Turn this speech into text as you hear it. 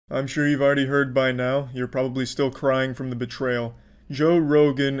I'm sure you've already heard by now. You're probably still crying from the betrayal. Joe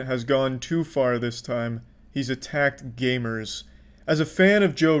Rogan has gone too far this time. He's attacked gamers. As a fan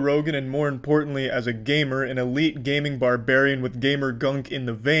of Joe Rogan, and more importantly as a gamer, an elite gaming barbarian with gamer gunk in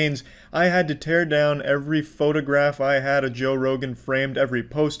the veins, I had to tear down every photograph I had of Joe Rogan framed, every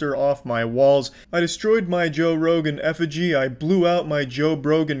poster off my walls. I destroyed my Joe Rogan effigy, I blew out my Joe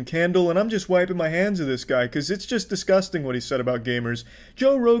Rogan candle, and I'm just wiping my hands of this guy, because it's just disgusting what he said about gamers.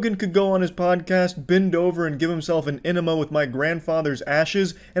 Joe Rogan could go on his podcast, bend over, and give himself an enema with my grandfather's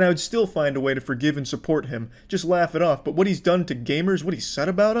ashes, and I would still find a way to forgive and support him. Just laugh it off, but what he's done to gamers, what he said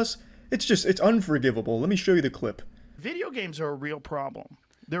about us, it's unforgivable. Let me show you the clip. Video games are a real problem.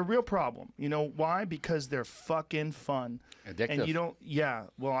 They're a real problem. You know why? Because they're fucking fun. Addictive. And you don't, yeah,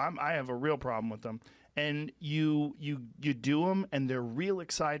 well, I have a real problem with them. And you do them and they're real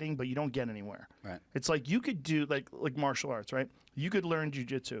exciting, but you don't get anywhere. Right. It's like you could do like martial arts, right? You could learn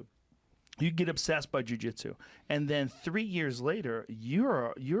jujitsu. You get obsessed by jujitsu, and then 3 years later,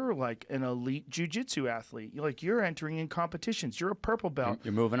 you're like an elite jujitsu athlete. You're entering in competitions. You're a purple belt.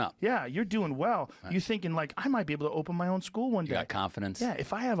 You're moving up. Yeah, you're doing well. Right. You're thinking like, I might be able to open my own school one day. You got confidence. Yeah,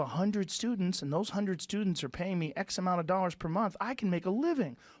 if I have 100 students and those 100 students are paying me X amount of dollars per month, I can make a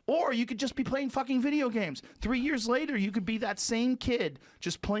living. Or you could just be playing fucking video games. 3 years later, you could be that same kid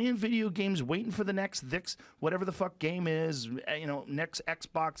just playing video games, waiting for the next whatever the fuck game is, next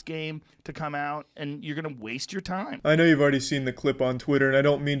Xbox game to come out, and you're gonna waste your time. I know you've already seen the clip on Twitter, and I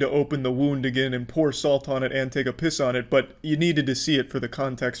don't mean to open the wound again and pour salt on it and take a piss on it, but you needed to see it for the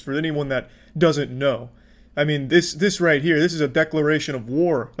context, for anyone that doesn't know. I mean, this right here, this is a declaration of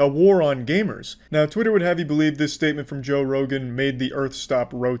war, a war on gamers. Now, Twitter would have you believe this statement from Joe Rogan made the earth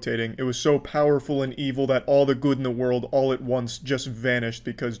stop rotating. It was so powerful and evil that all the good in the world all at once just vanished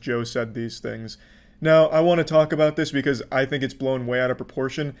because Joe said these things. Now, I want to talk about this because I think it's blown way out of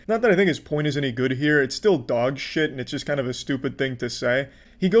proportion. Not that I think his point is any good here, it's still dog shit and it's just kind of a stupid thing to say.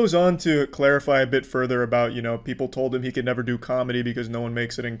 He goes on to clarify a bit further about, people told him he could never do comedy because no one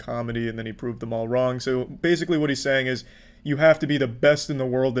makes it in comedy, and then he proved them all wrong. So basically what he's saying is, you have to be the best in the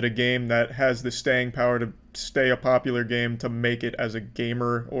world at a game that has the staying power to stay a popular game to make it as a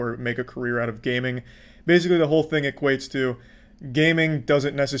gamer or make a career out of gaming. Basically the whole thing equates to, gaming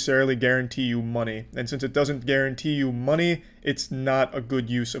doesn't necessarily guarantee you money, and since it doesn't guarantee you money, it's not a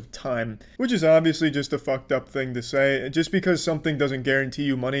good use of time. Which is obviously just a fucked up thing to say. Just because something doesn't guarantee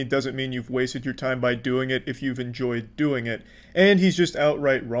you money doesn't mean you've wasted your time by doing it if you've enjoyed doing it. And he's just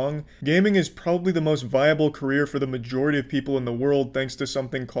outright wrong. Gaming is probably the most viable career for the majority of people in the world thanks to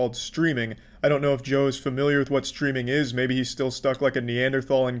something called streaming. I don't know if Joe is familiar with what streaming is. Maybe he's still stuck like a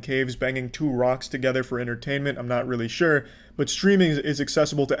Neanderthal in caves banging two rocks together for entertainment. I'm not really sure. But streaming is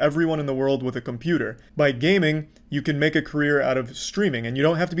accessible to everyone in the world with a computer. By gaming, you can make a career out of streaming, and you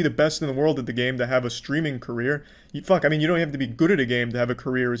don't have to be the best in the world at the game to have a streaming career. You don't have to be good at a game to have a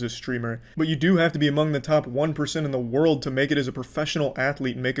career as a streamer, but you do have to be among the top 1% in the world to make it as a professional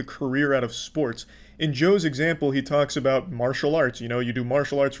athlete and make a career out of sports. In Joe's example, he talks about martial arts. You do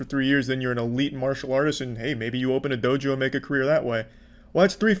martial arts for 3 years, then you're an elite martial artist, and hey, maybe you open a dojo and make a career that way. Well,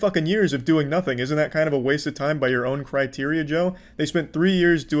 that's 3 fucking years of doing nothing. Isn't that kind of a waste of time by your own criteria, Joe? They spent 3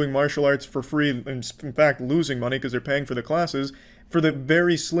 years doing martial arts for free, and in fact losing money because they're paying for the classes, for the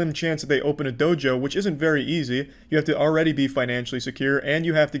very slim chance that they open a dojo, which isn't very easy. You have to already be financially secure, and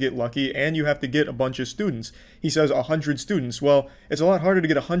you have to get lucky, and you have to get a bunch of students. He says 100 students. Well, it's a lot harder to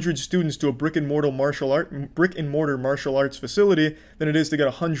get 100 students to a brick-and-mortar martial arts facility than it is to get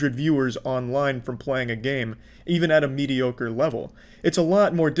 100 viewers online from playing a game, even at a mediocre level. It's a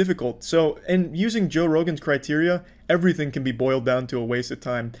lot more difficult. So, and using Joe Rogan's criteria, everything can be boiled down to a waste of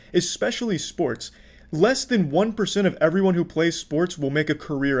time, especially sports. Less than 1% of everyone who plays sports will make a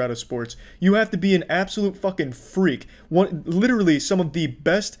career out of sports. You have to be an absolute fucking freak. Literally some of the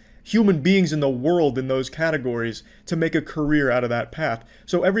best human beings in the world in those categories to make a career out of that path.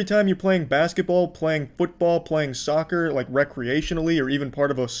 So every time you're playing basketball, playing football, playing soccer, like recreationally or even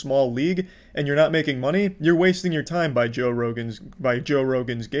part of a small league, and you're not making money, you're wasting your time by Joe Rogan's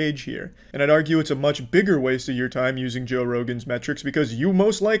gauge here. And I'd argue it's a much bigger waste of your time using Joe Rogan's metrics because you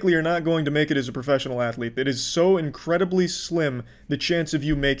most likely are not going to make it as a professional athlete. It is so incredibly slim, the chance of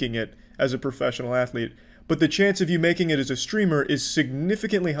you making it as a professional athlete. But the chance of you making it as a streamer is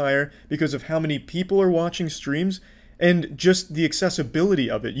significantly higher because of how many people are watching streams and just the accessibility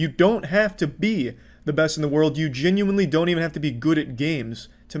of it. You don't have to be the best in the world. You genuinely don't even have to be good at games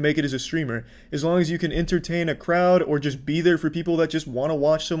to make it as a streamer. As long as you can entertain a crowd or just be there for people that just want to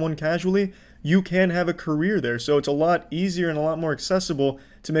watch someone casually, you can have a career there. So it's a lot easier and a lot more accessible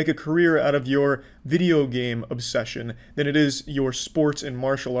to make a career out of your video game obsession than it is your sports and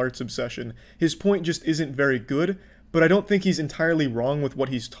martial arts obsession. His point just isn't very good, but I don't think he's entirely wrong with what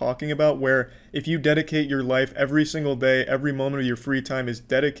he's talking about, where if you dedicate your life every single day, every moment of your free time is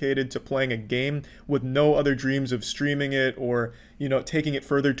dedicated to playing a game with no other dreams of streaming it or, taking it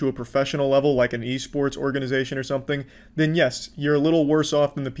further to a professional level like an esports organization or something, then yes, you're a little worse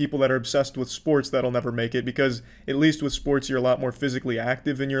off than the people that are obsessed with sports that'll never make it, because at least with sports you're a lot more physically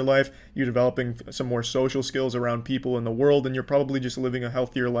active in your life, you're developing some more social skills around people in the world, and you're probably just living a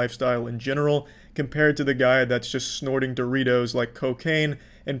healthier lifestyle in general compared to the guy that's just snorting Doritos like cocaine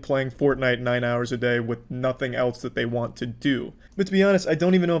and playing Fortnite 9 hours a day with nothing else that they want to do. But to be honest, I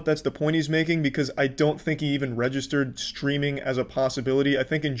don't even know if that's the point he's making, because I don't think he even registered streaming as a possibility. I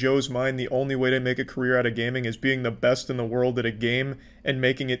think in Joe's mind, the only way to make a career out of gaming is being the best in the world at a game and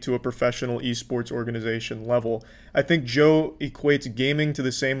making it to a professional esports organization level. I think Joe equates gaming to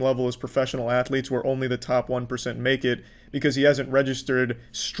the same level as professional athletes, where only the top 1% make it, because he hasn't registered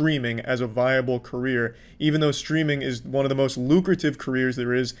streaming as a viable career, even though streaming is one of the most lucrative careers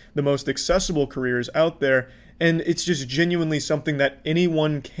there is, the most accessible careers out there, and it's just genuinely something that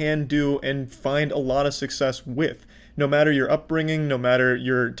anyone can do and find a lot of success with. No matter your upbringing, no matter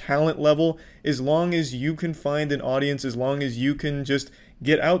your talent level, as long as you can find an audience, as long as you can just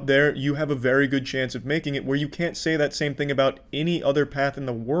get out there, you have a very good chance of making it, where you can't say that same thing about any other path in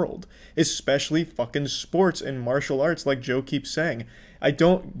the world, especially fucking sports and martial arts like Joe keeps saying. I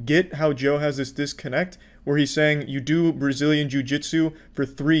don't get how Joe has this disconnect where he's saying you do Brazilian Jiu-Jitsu for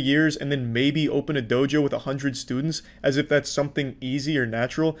 3 years and then maybe open a dojo with 100 students as if that's something easy or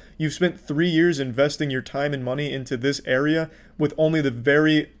natural. You've spent 3 years investing your time and money into this area with only the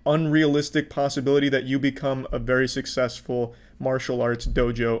very unrealistic possibility that you become a very successful martial arts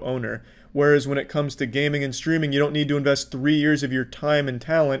dojo owner. Whereas when it comes to gaming and streaming, you don't need to invest 3 years of your time and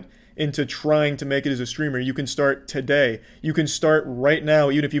talent into trying to make it as a streamer. You can start today. You can start right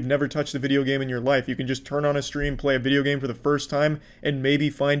now, even if you've never touched a video game in your life. You can just turn on a stream, play a video game for the first time, and maybe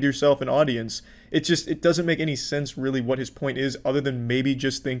find yourself an audience. It doesn't make any sense really what his point is, other than maybe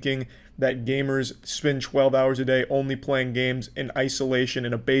just thinking that gamers spend 12 hours a day only playing games in isolation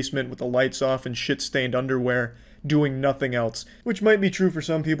in a basement with the lights off and shit-stained underwear, doing nothing else. Which might be true for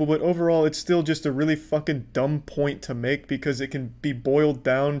some people, but overall it's still just a really fucking dumb point to make, because it can be boiled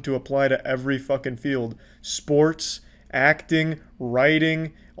down to apply to every fucking field. Sports, acting,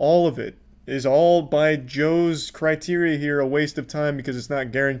 writing, all of it is all, by Joe's criteria here, a waste of time, because it's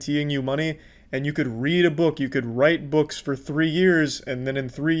not guaranteeing you money. And you could read a book, you could write books for 3 years, and then in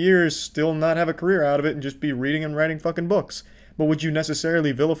 3 years still not have a career out of it and just be reading and writing fucking books. But would you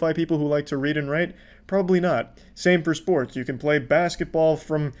necessarily vilify people who like to read and write? Probably not. Same for sports. You can play basketball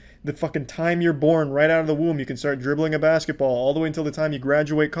from the fucking time you're born, right out of the womb. You can start dribbling a basketball all the way until the time you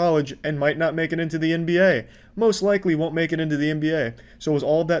graduate college and might not make it into the NBA. Most likely won't make it into the NBA. So was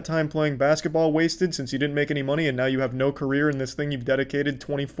all of that time playing basketball wasted since you didn't make any money and now you have no career in this thing you've dedicated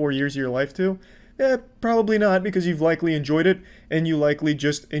 24 years of your life to? Eh, probably not, because you've likely enjoyed it and you likely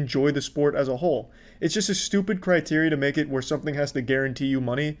just enjoy the sport as a whole. It's just a stupid criteria to make it where something has to guarantee you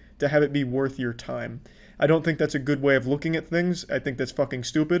money to have it be worth your time. I don't think that's a good way of looking at things. I think that's fucking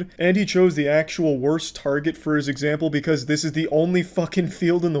stupid. And he chose the actual worst target for his example because this is the only fucking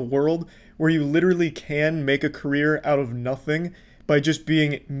field in the world where you literally can make a career out of nothing by just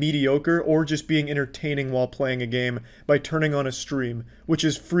being mediocre or just being entertaining while playing a game by turning on a stream, which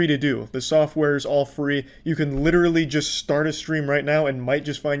is free to do. The software is all free. You can literally just start a stream right now and might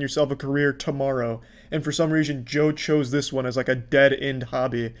just find yourself a career tomorrow. And for some reason, Joe chose this one as like a dead-end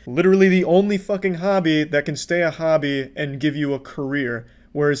hobby. Literally the only fucking hobby that can stay a hobby and give you a career.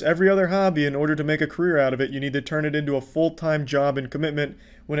 Whereas every other hobby, in order to make a career out of it, you need to turn it into a full-time job and commitment.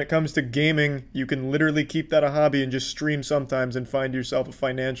 When it comes to gaming, you can literally keep that a hobby and just stream sometimes and find yourself a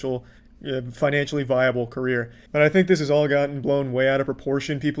financially viable career. But I think this has all gotten blown way out of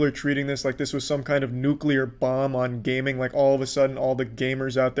proportion. People are treating this like this was some kind of nuclear bomb on gaming, like all of a sudden all the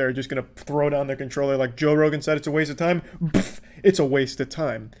gamers out there are just gonna throw down their controller like Joe Rogan said it's a waste of time. Pfft, it's a waste of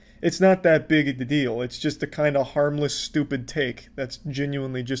time. It's not that big a deal. It's just a kind of harmless, stupid take. That's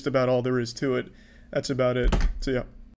genuinely just about all there is to it. That's about it. So yeah.